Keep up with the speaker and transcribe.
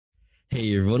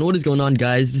Hey everyone, what is going on,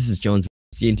 guys? This is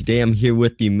JonesboyMC, and today I'm here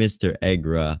with the Mr.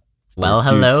 Egra. Well,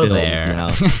 Dude hello Films there.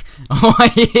 Now. Oh, I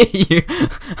hear you.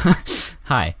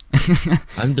 Hi.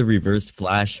 I'm the reverse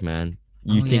Flash, man.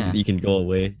 You think yeah. you can go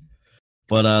away?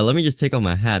 But let me just take off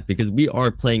my hat because we are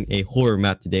playing a horror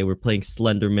map today. We're playing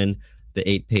Slenderman, the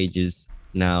 8 pages.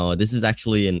 Now, this is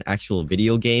actually an actual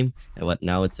video game, and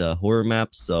now it's a horror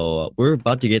map, so we're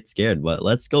about to get scared. But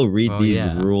let's go read Well, these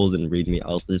yeah. rules and read me.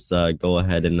 I'll just go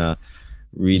ahead and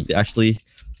read. Actually,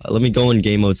 let me go in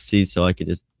game mode C so I can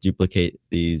just duplicate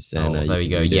these. And Oh, there we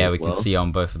go. Yeah, we can see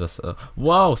on both of us.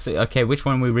 Whoa. See, okay, which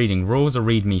one are we reading? Rules or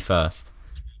read me first?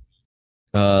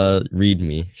 Read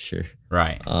me, sure.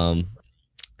 Right.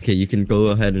 Okay, you can go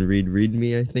ahead and read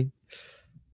me, I think.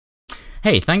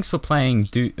 Hey, thanks for playing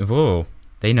Whoa.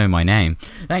 They know my name.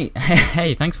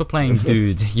 Hey, thanks for playing,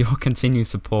 dude. Your continued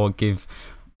support give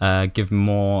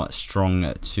more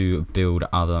strong to build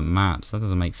other maps. That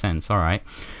doesn't make sense. All right.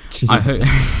 I hope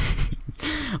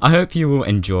I hope you will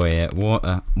enjoy it.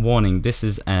 Warning: this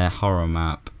is a horror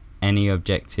map. Any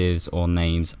objectives or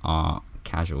names are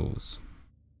casuals.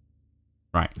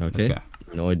 Right. Okay. Let's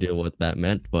go. No idea what that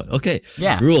meant, but okay.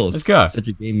 Yeah. Rules. Let's go. Set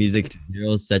your game music to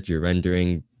 0. Set your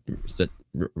rendering.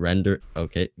 Render.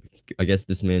 Okay. I guess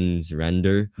this means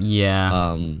render.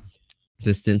 Yeah.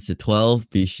 Distance to 12.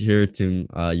 Be sure to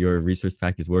your resource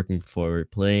pack is working for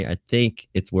playing. I think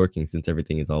it's working since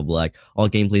everything is all black. All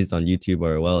gameplays on YouTube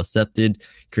are well accepted.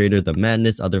 Creator The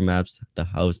Madness, other maps, The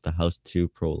House 2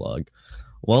 prologue.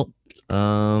 Well,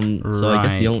 so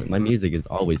I guess my music is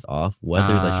always off.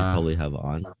 Weathers I should probably have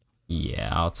on. Yeah,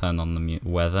 I'll turn on the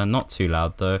weather. Not too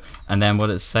loud though. And then what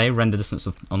did it say? Render distance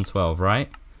on 12, right?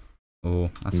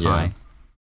 Oh, that's high.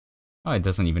 Oh, it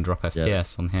doesn't even drop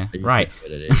FPS on here. Right.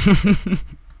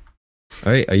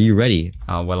 All right, are you ready?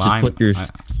 Oh well, just put your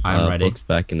I'm ready. Books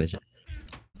back in the chat.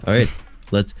 All right,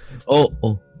 let's.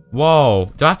 Oh.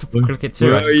 Whoa! Do I have to click it too?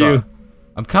 Where are you?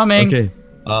 I'm coming. Okay.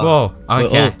 Whoa.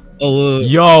 Okay.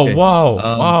 Yo. Okay.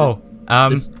 Whoa.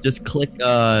 Just click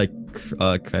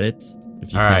credits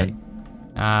if you can.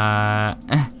 I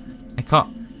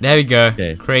can't. There we go.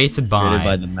 Okay. Created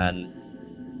by the Madness.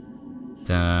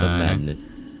 The Madness.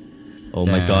 Oh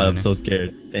my god, I'm so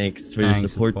scared. Thanks for your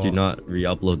support. Do not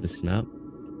re-upload this map.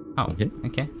 Oh,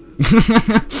 okay.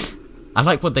 I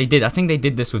like what they did. I think they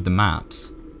did this with the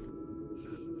maps.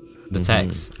 The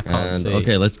text. I can't see.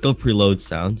 Okay, let's go preload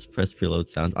sounds. Press preload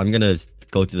sounds. I'm gonna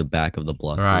go to the back of the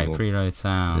block. Right, preload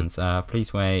sounds.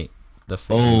 Please wait.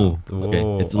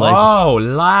 Okay. It's lag. Oh,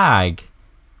 lag.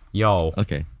 Yo.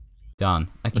 Okay. Done.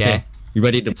 Okay. You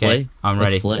ready to play? I'm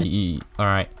ready. Play. All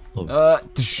right.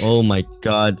 Oh my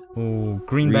god. Oh,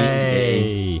 Green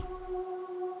Bay.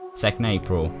 2nd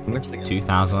April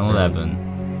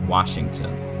 2011.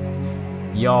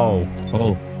 Washington. Yo.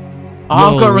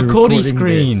 I've got a recording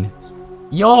screen.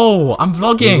 Yo, I'm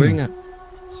vlogging.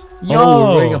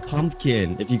 We're wearing a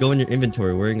pumpkin. If you go in your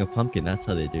inventory wearing a pumpkin, that's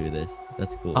how they do this.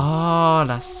 That's cool. Oh,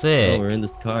 that's sick. Oh, we're in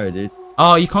this car, dude.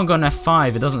 Oh, you can't go on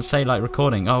F5. It doesn't say like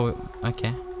recording. Oh,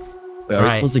 okay. Wait, are we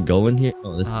supposed to go in here?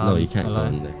 Oh, no, you can't go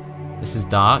in there. This is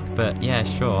dark, but yeah,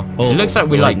 sure. It looks like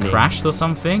we like crashed or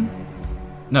something.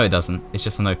 No, it doesn't. It's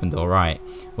just an open door. Right.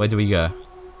 Where do we go?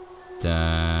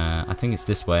 I think it's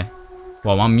this way.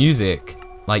 Well, my music,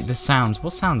 like the sounds.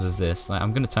 What sounds is this? Like,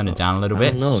 I'm gonna turn it down a little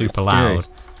bit. Super loud.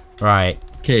 Right.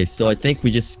 Okay, so I think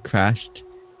we just crashed,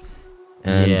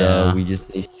 and we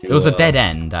just need to. It was a dead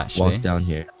end, actually. Walk down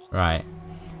here. Right.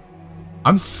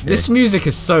 This music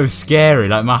is so scary.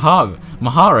 Like my heart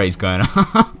rate's going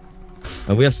up.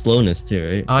 And we have slowness too,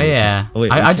 right? Oh yeah. Oh,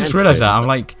 wait, I just realized that. I'm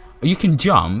like, you can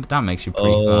jump. That makes you pretty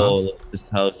fast. Look, this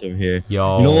house over here.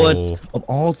 Yo. You know what? Of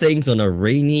all things, on a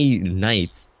rainy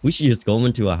night, we should just go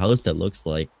into a house that looks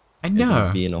like. I know.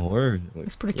 Be in a horror.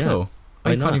 It's pretty cool. Oh,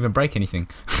 you can't even break anything.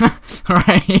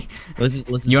 Right. Let's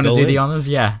just you want to do the honors?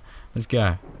 Yeah. Let's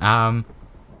go.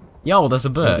 Yo, there's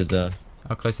a book.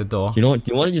 I'll close the door. You know what?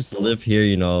 Do you want to just live here?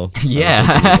 You know.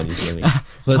 Yeah.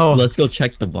 Let's go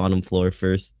check the bottom floor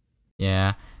first.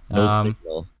 Yeah. No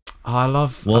signal. Oh, I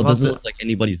love. Well, it doesn't look like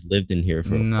anybody's lived in here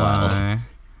for a while.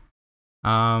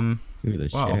 Ooh, the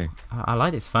chair. I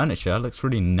like this furniture. It looks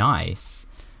really nice.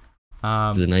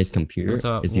 There's a nice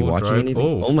computer. Is he watching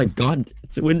anything? Oh my god,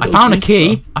 it's a Windows. I found a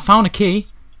key. I found a key.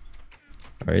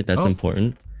 All right, that's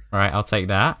important. All right, I'll take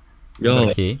that.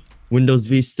 Yo, key. Windows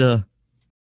Vista.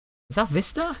 Is that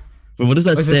Vista? But what does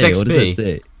that say? What does that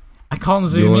say? I can't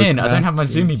zoom in. I don't have my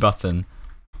zoomy button.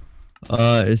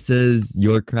 It says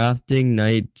your crafting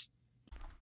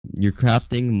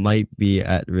might be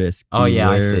at risk. Oh yeah,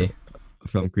 I see.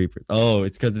 From creepers. Oh,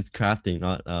 it's because it's crafting,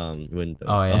 not Windows.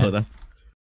 Oh yeah. Oh, that's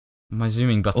My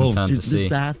zooming button Oh, turned dude, to see. this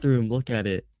bathroom. Look at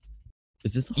it.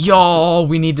 Is this? Yo,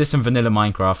 we need this in vanilla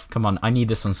Minecraft. Come on, I need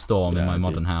this on Storm in my dude.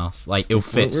 modern house. Like, it'll We're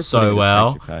fit so putting this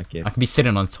well. texture pack in. I can be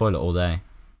sitting on the toilet all day.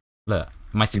 Look,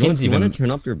 my You know, skin's do you even. want to turn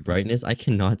up your brightness? I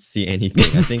cannot see anything.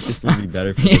 I think this would be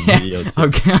better for the Yeah, video too.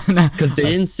 okay. Because they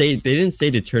didn't say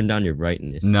to turn down your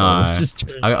brightness. No, so let's just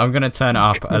turn I'm gonna turn it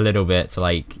up a little bit to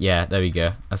like, yeah, there we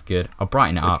go. That's good. I'll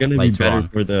brighten it it's up gonna be later better on.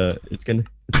 for the. It's gonna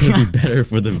be better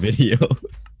for the video.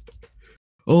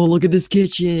 Oh, look at this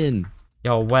kitchen.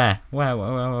 Yo, where?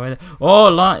 Oh,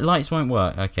 lights won't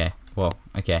work. Okay, well,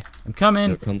 okay. I'm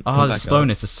coming. No, come Oh, the back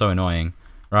slowness is so annoying.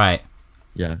 Right.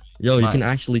 Yeah. Yo, you can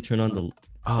actually turn on the.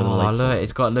 Oh, lights look, on.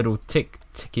 it's got a little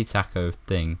ticky-taco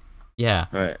thing. Yeah.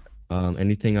 All right.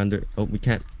 Anything under? Oh, we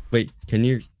can't. Wait. Can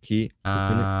you key?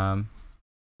 Open it?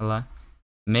 Hello.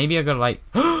 Maybe I got like.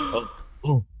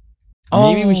 Oh.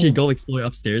 Maybe we should go explore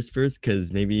upstairs first,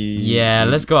 cause maybe. Yeah,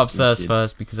 let's go upstairs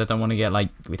first because I don't want to get like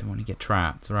we don't want to get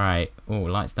trapped. Right. Oh,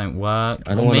 lights don't work.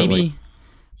 I don't want to.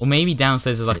 Or maybe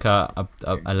downstairs is like a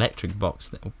electric box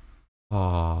that.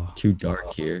 Oh. Too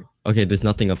dark here. Okay, there's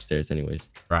nothing upstairs, anyways.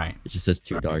 Right. It just says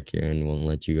too dark here, and won't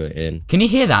let you go in. Can you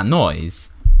hear that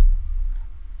noise?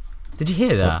 Did you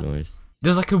hear that? What noise?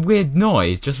 There's like a weird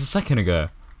noise just a second ago.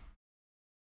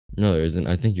 No, there isn't.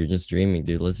 I think you're just dreaming,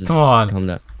 dude. Let's just Come on. calm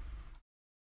down.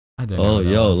 I don't know. Oh, what that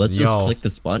yo, was. let's just click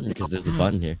this button because there's a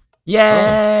button here.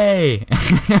 Yay!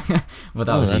 Well,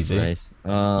 that was that's easy. Nice.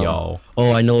 Yo.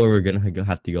 Oh, I know where we're gonna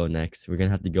have to go next. We're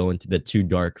gonna have to go into the too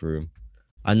dark room.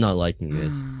 I'm not liking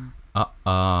this. Right.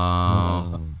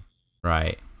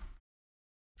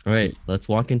 All right, let's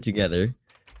walk in together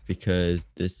because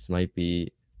this might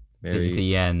be very.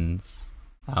 The end.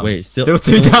 Wait, still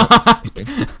too dark.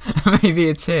 Maybe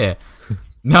it's here.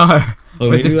 No.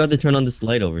 Oh, maybe we have to turn on this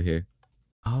light over here.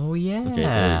 Oh yeah. Okay,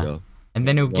 there we go. And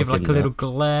then it'll give like a little now.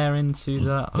 glare into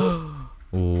the.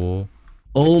 Oh.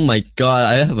 Oh my god,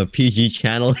 I have a PG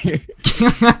channel here.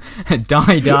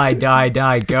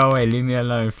 Die. Go away, leave me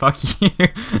alone. Fuck you.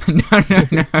 No.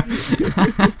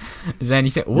 Is there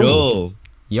anything? Ooh.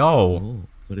 Yo. Oh,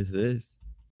 what is this?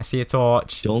 I see a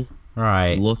torch. Don't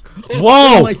Right. look.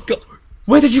 Whoa! Oh my god.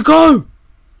 Where did you go?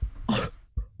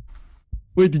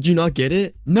 Wait, did you not get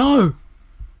it? No.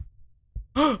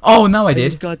 Oh, now I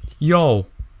did. Just got... Yo.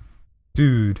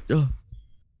 Dude.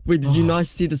 Wait, did you not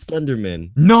see the Slenderman?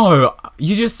 No,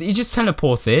 you just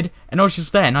teleported, and I was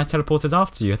just there, and I teleported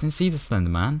after you. I didn't see the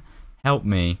Slenderman. Help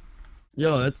me.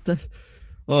 Yo, that's the.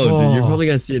 Oh, dude, you're probably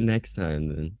gonna see it next time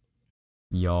then.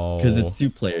 Yo. Because it's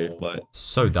 2-player, but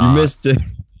so dark. you missed it.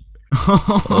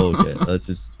 Oh, okay, let's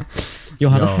just. Yo,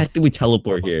 how the heck did we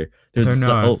teleport here? There's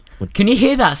Can you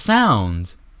hear that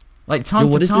sound? Like time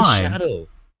to what is time. this shadow?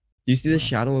 Do you see the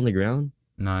shadow on the ground?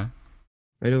 No.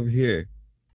 Right over here.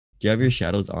 Do you have your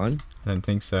shadows on? I don't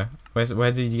think so.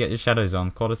 Where do you get your shadows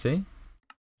on? Quality?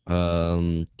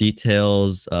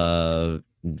 Details,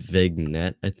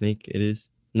 Vignet, I think it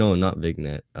is. No, not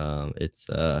Vignet. It's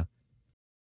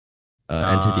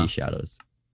entity shadows.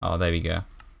 Oh, there we go.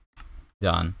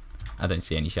 Done. I don't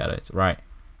see any shadows. Right.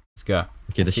 Let's go.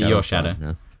 Okay, see your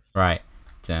shadow. Right.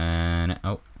 Done.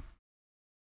 Oh.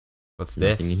 What's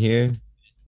this? Nothing in here.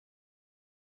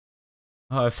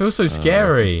 Oh, it feels so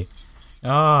scary.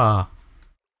 The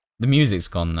music's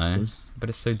gone though, but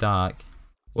it's so dark.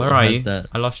 Where are you?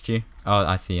 I lost you. Oh,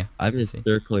 I see you. I'm just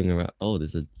circling around. Oh,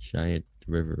 there's a giant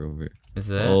river over here. Is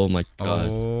it? Oh my god.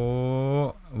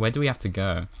 Oh, where do we have to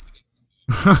go?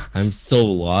 I'm so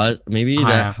lost. Maybe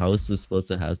that house was supposed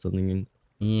to have something in.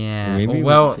 Yeah. Maybe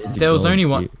well, there was only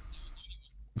one.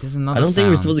 There's another. I don't think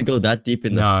we're supposed to go that deep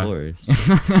in the forest.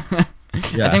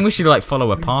 Yeah. I think we should like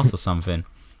follow a path or something.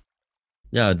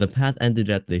 Yeah, the path ended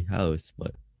at the house,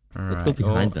 but let's go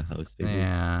behind the house, baby.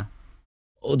 Yeah.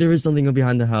 Oh, there is something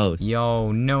behind the house.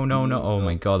 Yo, no. Oh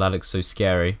my god, that looks so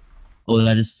scary. Oh,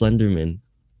 that is Slenderman.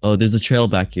 Oh, there's a trail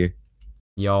back here.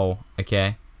 Yo,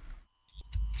 okay.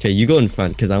 Okay, you go in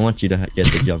front, because I want you to get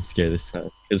the jump scare this time.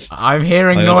 I'm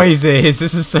hearing noises.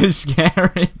 This is so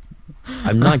scary.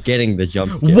 I'm not getting the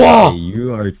jump scare. Whoa! Okay,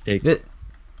 you are taking...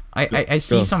 I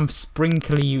see some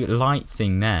sprinkly light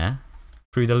thing there.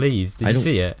 Through the leaves. Did you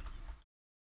see it?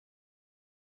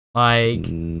 Like...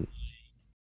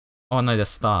 Oh no, the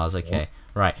stars. Okay.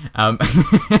 Right. I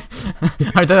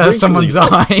thought that was someone's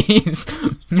eyes.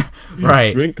 Right.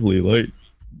 Sprinkly light.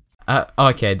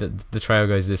 Okay, the trail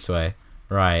goes this way.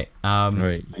 Right.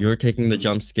 Alright, you're taking the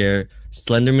jump scare.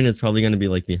 Slenderman is probably gonna be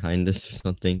like behind us or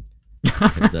something.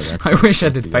 I wish I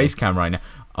did face cam right now.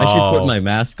 I should put my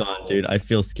mask on, dude. I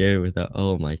feel scared with that.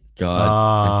 Oh my god.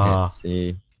 I can't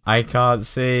see. I can't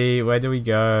see. Where do we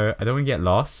go? I don't want to get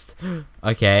lost.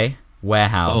 Okay.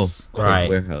 warehouse. okay, Right.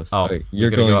 warehouse. Oh, Alright, you're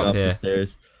you're gonna going go up here. the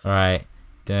stairs. Right.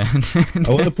 I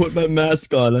want to put my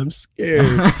mask on. I'm scared.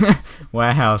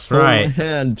 Warehouse. Hold my Right.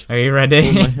 hand. Are you ready?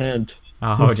 Hold my hand.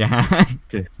 I'll hold your hand.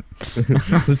 Okay.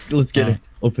 let's get it.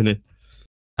 Open it.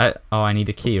 Oh, I need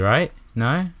a key, right?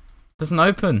 No? Doesn't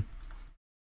open.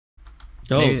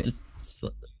 No, Maybe-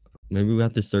 maybe we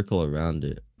have to circle around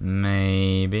it.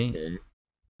 Maybe. Okay. You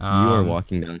are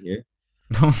walking down here.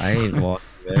 I ain't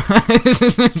walking back. This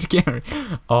is so scary.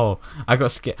 Oh, I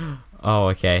got scared. Oh,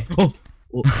 okay. Oh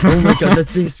my god, that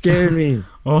thing scared me.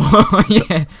 Oh,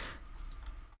 yeah.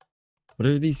 What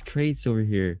are these crates over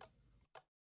here?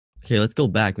 Okay, let's go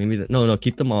back. Maybe no,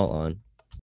 keep them all on.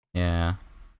 Yeah.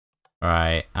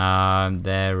 Right.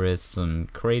 There is some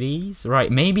crates. Right.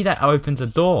 Maybe that opens a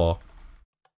door.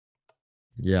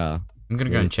 Yeah. I'm gonna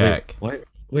go and check. What?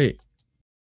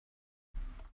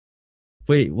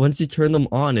 Wait, once you turn them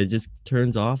on, it just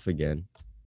turns off again.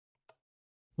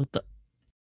 What the?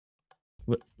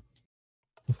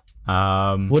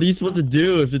 What are you supposed to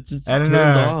do if it just I don't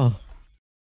turns know. off?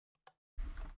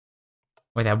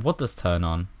 Wait, what does turn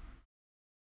on?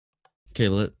 Okay,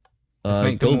 Let's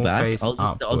make them go all back. face I'll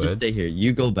just stay upwards. here.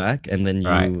 You go back, and then you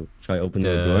Right. try opening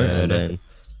the door, and then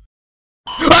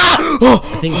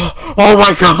I think. Oh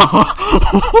my god!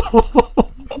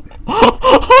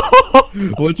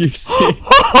 What'd you say?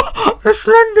 A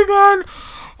Slenderman!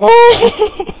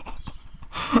 Oh!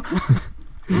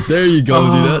 There you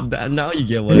go, dude. Now you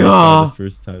get what I saw the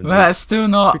first time. But that's still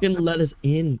not Freaking let us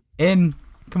in.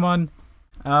 Come on.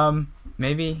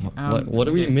 Maybe. What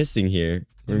are we missing here?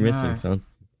 We're missing something.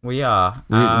 We are.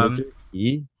 Was there a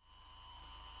key?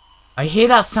 I hear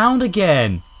that sound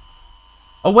again.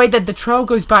 Oh wait, the trail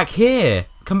goes back here.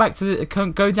 Come back to the.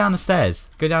 Go down the stairs.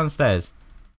 Go down the stairs.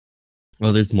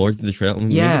 Oh, there's more to the trail.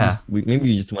 Yeah. Maybe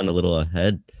you just went a little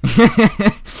ahead.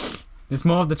 There's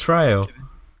more of the trail.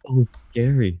 Oh,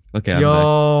 scary. Okay, I'm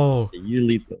Yo. back. You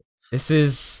lead them. This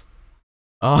is.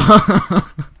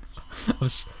 Oh.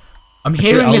 I'm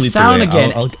hearing I'll a lead the sound way.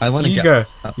 again. I want to You get. go.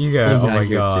 You go. Oh, Oh yeah, my I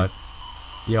hear it god.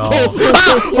 Yo.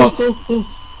 Oh,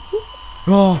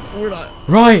 Oh. we're not.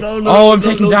 Right. No, Oh, I'm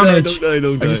taking don't damage. Die,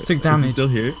 don't die. I just took Is he damage. still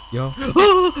here? Yo.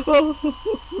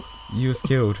 You was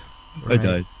killed. I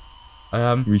died.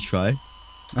 Retry.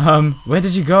 Where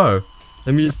did you go?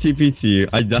 Let me just TP to you.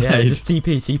 I died. Yeah, just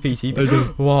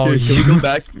TP. Whoa. Dude, can we go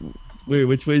back? Wait,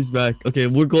 which way's back? Okay,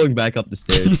 we're going back up the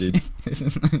stairs, dude.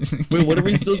 Wait, what are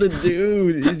we supposed to do?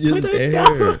 He's just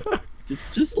there.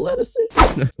 Just let us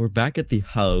in. We're back at the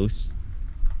house.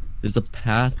 There's a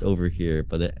path over here,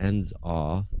 but it ends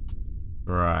off.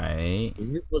 Right.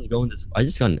 We're supposed to go in this. I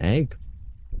just got an egg.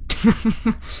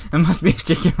 There must be a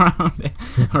chicken around there.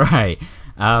 Right.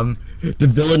 The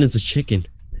villain is a chicken.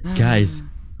 Guys,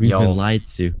 we've been lied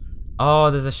to.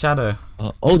 Oh, there's a shadow.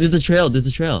 Oh, there's a trail. There's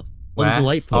a trail. Oh, there's a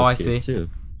light post I here see. too.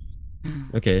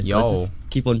 Okay, let's just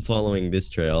keep on following this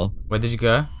trail. Where did you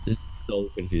go? This is so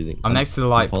confusing. I'm next to the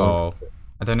light following- pole.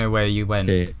 I don't know where you went.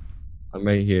 Okay, I'm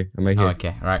right here. Oh,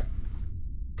 okay, right.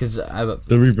 Cause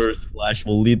the reverse flash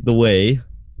will lead the way.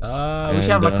 we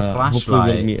should have like a Hopefully we won't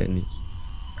flashlight. meet any.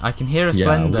 I can hear a Yeah,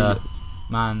 Slender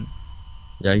man.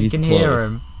 Yeah, he's I can close. hear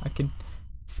him. I can.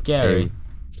 Scary. Okay.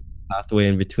 Pathway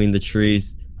in between the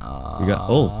trees. We got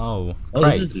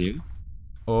this is new.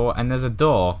 Oh, and there's a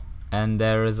door, and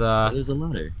there is a. There's a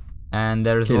ladder. And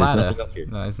there is a There's ladder. nothing up here.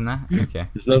 No, isn't there? Okay.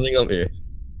 There's nothing up here.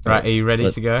 Right, are you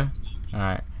ready to go?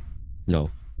 Alright.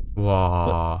 No.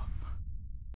 Whoa.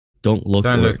 Don't look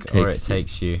Don't where look it where it takes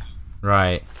takes you.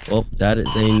 Right. Oh, that is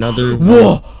another.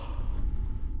 Whoa!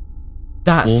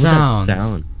 That What was sound. that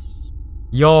sound?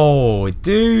 Yo,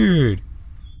 dude.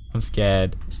 I'm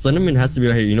scared. Slenderman has to be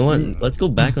right here. You know what? Let's go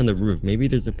back on the roof. Maybe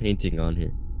there's a painting on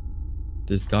here.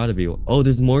 There's gotta be one. Oh,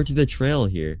 there's more to the trail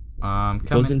here. It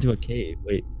goes into a cave.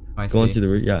 Wait. Go onto the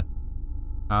roof. Yeah.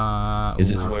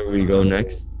 Is this where we go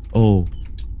next? Oh.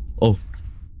 Oh.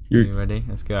 You ready?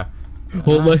 Let's go.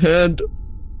 Hold my hand.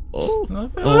 Oh. Oh my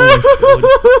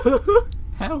god.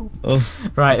 Help.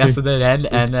 Oh. Right, that's the dead end.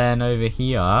 And then over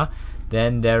here,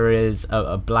 then there is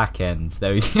a black end.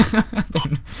 There we go.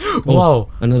 Whoa.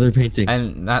 Another painting.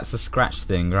 And that's a scratch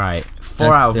thing, right?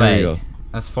 4 out of 8.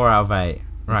 That's 4 out of 8.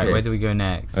 Right, where do we go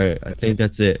next? Alright, I think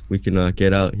that's it. We can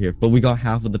get out here. But we got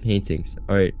half of the paintings.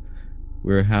 Alright.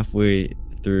 We're halfway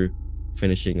through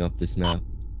finishing up this map.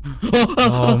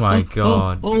 Oh my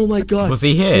god. Oh my god. Was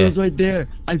he here? He was right there.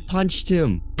 I punched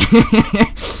him.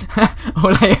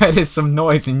 All I heard is some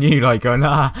noise and you like going,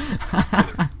 ah.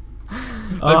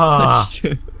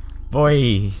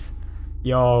 Boys.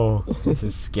 Yo, this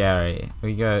is scary.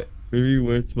 We go. Maybe we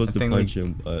weren't supposed to punch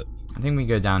him, but. I think we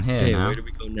go down here now. Where do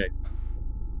we go next?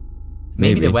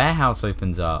 Maybe the warehouse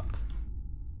opens up.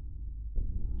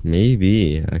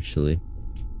 Maybe, actually.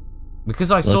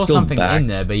 Because I saw something in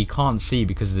there, but you can't see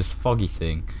because of this foggy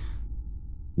thing.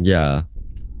 Yeah.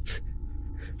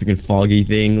 Freaking foggy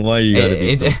thing. Why you gotta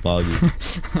be so foggy?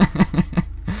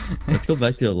 Let's go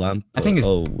back to the lamp. I think it's...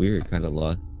 Oh, weird kind of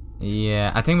lot.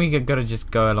 Yeah, I think we gotta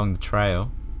just go along the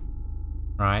trail.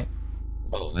 Right?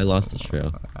 Oh, I lost the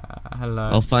trail. Hello.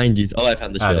 I'll find you. Oh, I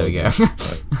found the trail. Oh, there we go.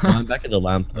 Well, I'm back at the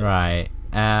lamp. Right.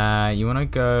 You wanna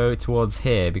go towards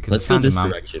here because let's go this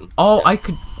direction. Oh, I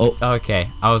could. Oh, okay.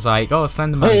 I was like, oh,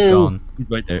 Slenderman's gone. He's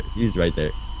right there. He's right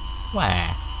there.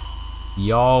 Where?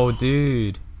 Yo,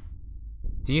 dude.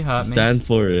 Do you hurt me? Stand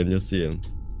for it and you'll see him.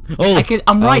 Oh,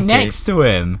 I'm right next to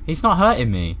him. He's not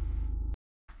hurting me.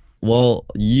 Well,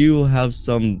 you have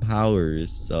some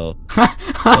powers, so.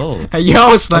 Oh.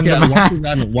 Yo, Slenderman.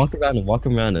 Okay, walk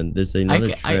around, and there's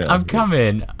another trail. I'm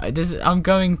coming. I'm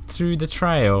going through the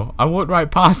trail. I walked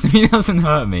right past him. He doesn't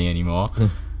hurt me anymore.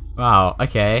 Wow.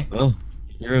 Okay. Oh,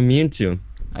 you're immune to him.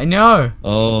 I know.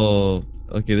 Oh,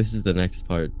 okay. This is the next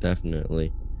part,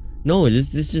 definitely. No,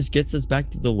 this just gets us back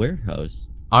to the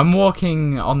warehouse. I'm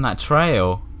walking on that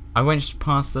trail. I went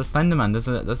past the Slenderman.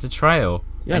 There's a trail.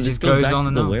 Yeah, this goes back to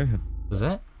the warehouse. Is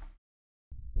it?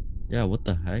 Yeah, what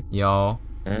the heck? Yo.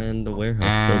 And the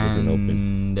warehouse still doesn't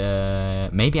open.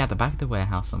 And maybe at the back of the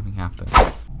warehouse something happened.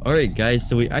 Alright guys,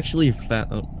 so we actually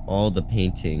found all the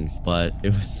paintings, but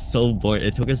it was so boring.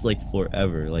 It took us like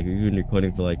forever. Like we've been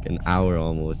recording for like an hour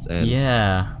almost. And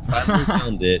yeah. finally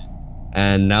found it.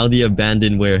 And now the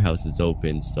abandoned warehouse is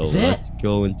open. So let's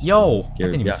go into Yo, scary.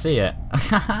 I didn't even see it.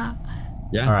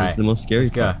 Yeah, all right, this is the most scary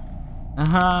part. Let's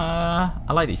go.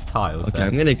 I like these tiles. Okay,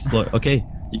 I'm gonna explore. Okay,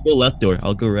 you go left door,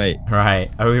 I'll go right. Right,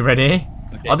 are we ready?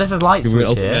 Okay. Oh, there's a light switch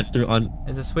here.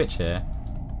 There's a switch here.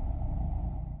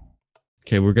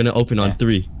 Okay, we're gonna open on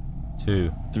 3,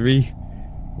 2, 3,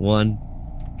 1,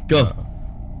 go.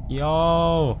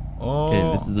 Yo. Oh.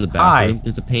 Okay, this is the bathroom.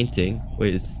 There's a painting.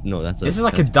 Wait, this is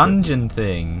like a dungeon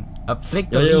thing. Flick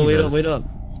the levers. Wait up.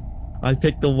 I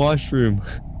picked the washroom.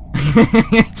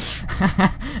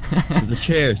 There's a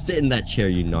chair. Sit in that chair,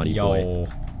 you naughty boy.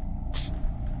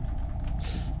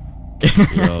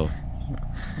 Yo.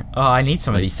 Oh, I need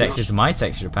some of these textures in my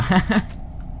texture pack.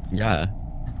 Yeah.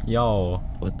 Yo.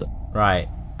 What the? Right.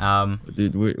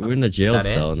 Dude, we're in a jail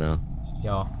cell now.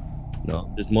 Yo.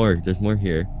 No, there's more. There's more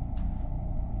here.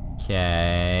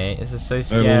 Okay. This is so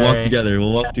scary. Alright,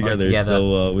 we'll walk together.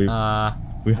 So we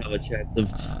have a chance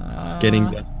of getting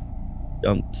the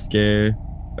jump scare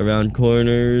around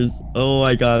corners. Oh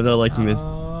my god, I'm not liking this.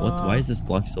 What? Why is this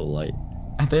block so light?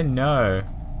 I don't know.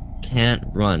 Can't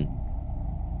run.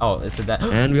 Oh, it's a that.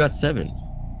 And we got 7.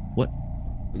 What?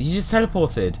 You just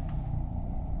teleported.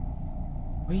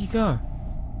 Where you go?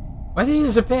 Where did you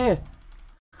disappear?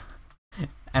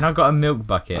 And I got a milk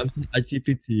bucket. I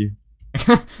TP'd to you.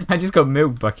 I just got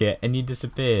milk bucket and you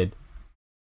disappeared.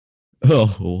 Oh,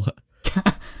 what?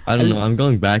 I don't know. I'm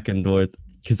going back and forth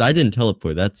because I didn't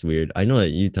teleport. That's weird. I know that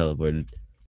you teleported.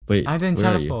 Wait, I didn't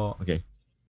teleport. Okay.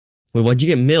 Wait, why'd you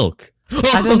get milk?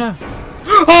 I don't know.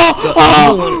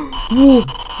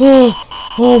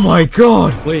 Oh my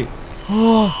god. Wait.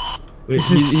 Wait,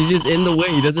 he's just in the way.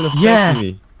 He doesn't affect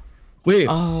me. Wait,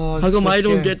 how come I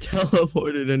don't get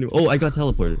teleported anymore? Oh, I got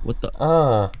teleported. What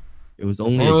the? It was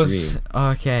only a dream.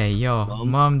 Okay, yo.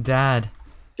 Mom, Dad.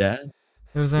 Dad?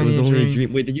 It was only a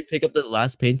dream. Wait, did you pick up the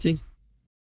last painting?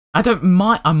 I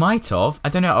might have. I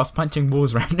don't know. I was punching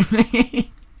walls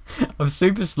randomly. I'm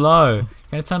super slow.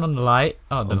 Can I turn on the light?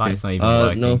 Oh, the light's not even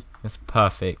working. No. That's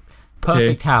perfect.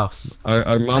 Perfect house.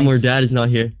 Our mom or dad is not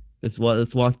here. Let's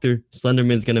walk through.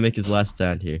 Slenderman's gonna make his last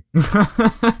stand here.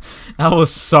 That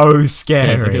was so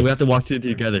scary. Okay, we have to walk through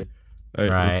together.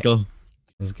 Alright, let's go.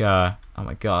 Let's go. Oh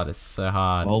my god, it's so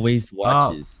hard. Always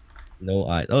watches. No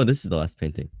eyes. Oh, this is the last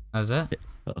painting. That was it?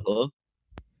 Hello?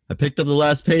 I picked up the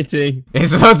last painting.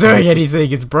 It's not doing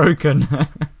anything. It's broken.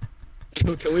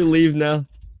 Can we leave now?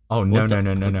 Oh,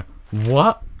 no.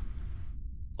 What?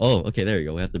 Oh, okay, there we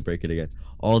go. We have to break it again.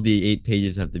 All the 8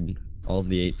 pages have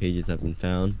been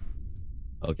found.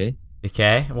 Okay.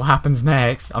 Okay, what happens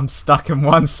next? I'm stuck in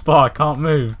one spot. I can't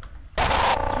move.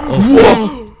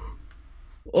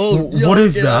 Oh, what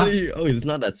is that? Oh, it's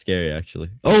not that scary actually.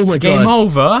 Oh my god. Game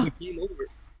over? Game over.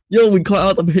 Yo, we caught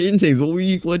out the paintings. What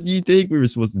do you think we were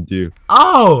supposed to do?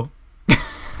 Oh.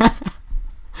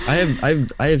 I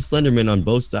have Slenderman on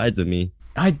both sides of me.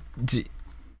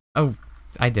 Oh,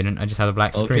 I didn't. I just had a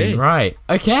black screen. Right.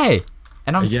 Okay.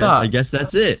 And I'm stuck. I guess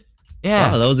that's it.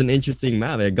 Yeah. Wow, that was an interesting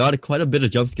map. I got quite a bit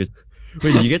of jump scares.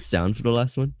 Wait, did you get sound for the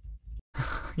last one?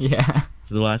 Yeah.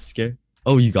 For the last scare?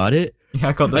 Oh, you got it? Yeah,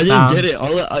 I got the sound. I didn't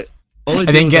get it. All I I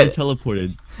did didn't was get.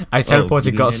 teleported. I you teleported,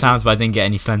 didn't got get sounds, but I didn't get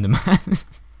any Slenderman.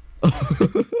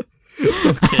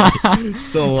 Okay,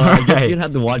 so I guess you're Alright. gonna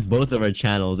have to watch both of our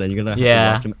channels, and you're gonna have to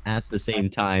Yeah. watch them at the same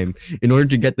time in order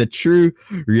to get the true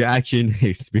reaction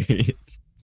experience.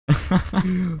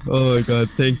 Oh my god,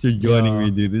 thanks for joining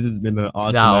me, dude. This has been an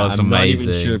awesome That night. was I'm not even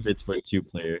amazing. sure if it's for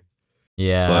 2-player,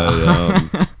 Yeah.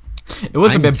 but It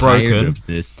was I'm a bit tired broken. of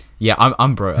this. Yeah,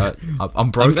 I'm broken. I'm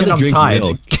gonna drink tired.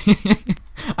 milk.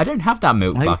 I don't have that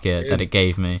milk I bucket that am- it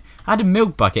gave me. I had a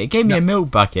milk bucket. It gave me No. a milk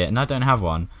bucket, and I don't have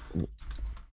one.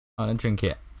 I don't drink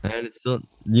it. And it's still,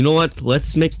 you know what?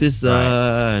 Let's make this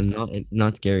Right.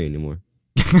 not scary anymore.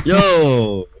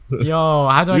 Yo, Yo,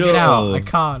 how do I get out? Yo. I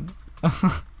can't.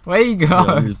 Where you Yo,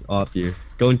 I'm go? just off here.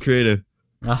 Going creative.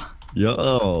 Ah,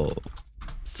 Yo.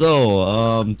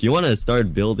 So, do you want to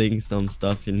start building some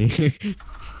stuff in here?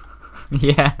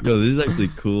 yeah. Yo, this is actually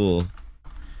cool.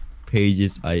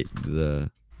 Pages,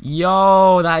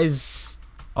 Yo, that is.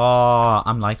 Oh,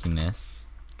 I'm liking this,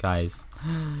 guys.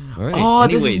 All right. Oh,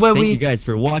 Anyways, this is where thank we. you guys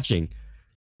for watching.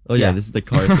 Oh yeah, Yeah. this is the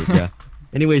card trick, yeah.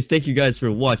 Anyways, thank you guys for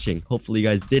watching. Hopefully you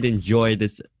guys did enjoy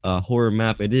this horror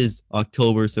map. It is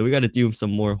October, so we got to do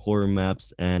some more horror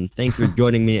maps. And thanks for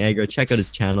joining me, Agro. Check out his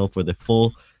channel for the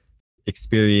full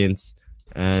experience.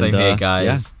 And Same here, guys.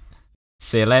 yeah,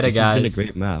 See you later, this guys. has been a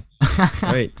great map.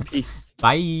 All right, peace.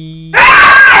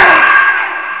 Bye.